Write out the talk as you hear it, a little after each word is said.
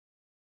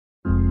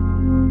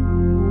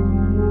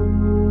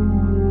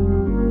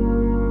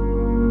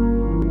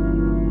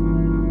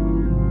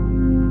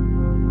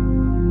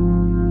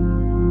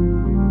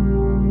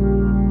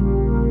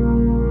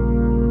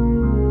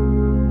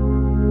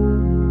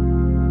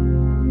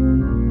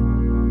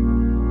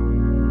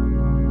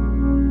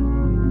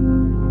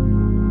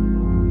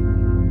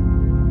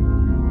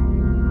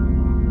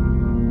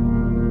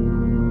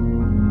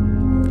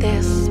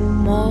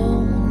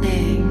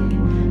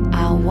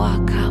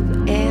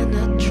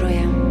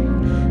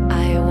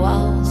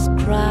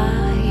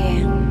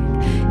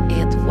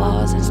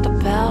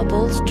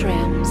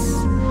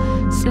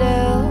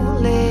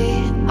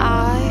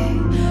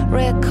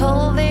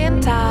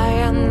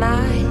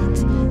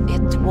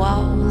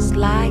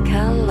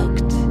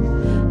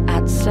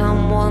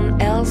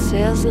someone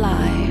else's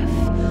life.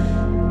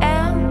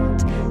 And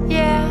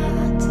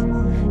yet,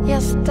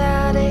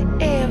 yesterday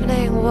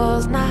evening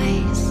was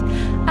nice.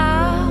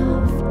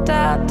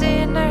 After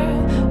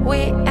dinner, we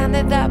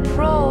ended up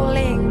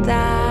rolling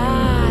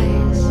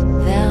dice.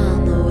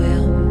 Then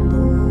we'll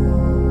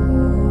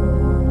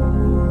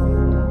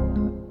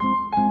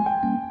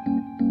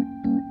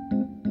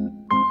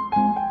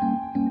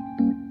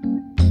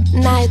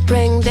night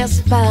bring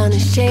this funny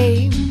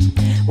shame.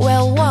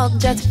 We'll walk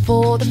just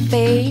for the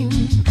fame.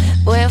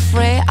 We're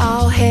free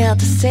out here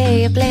to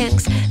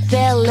siblings.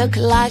 They look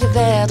like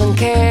they don't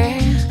care.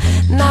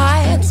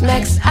 Nights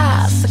makes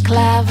us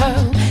clever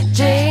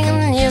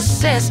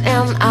geniuses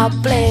in a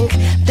blink.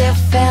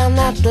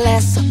 Definitely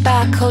so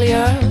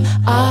peculiar.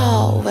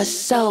 Oh,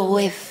 so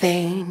we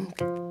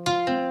think.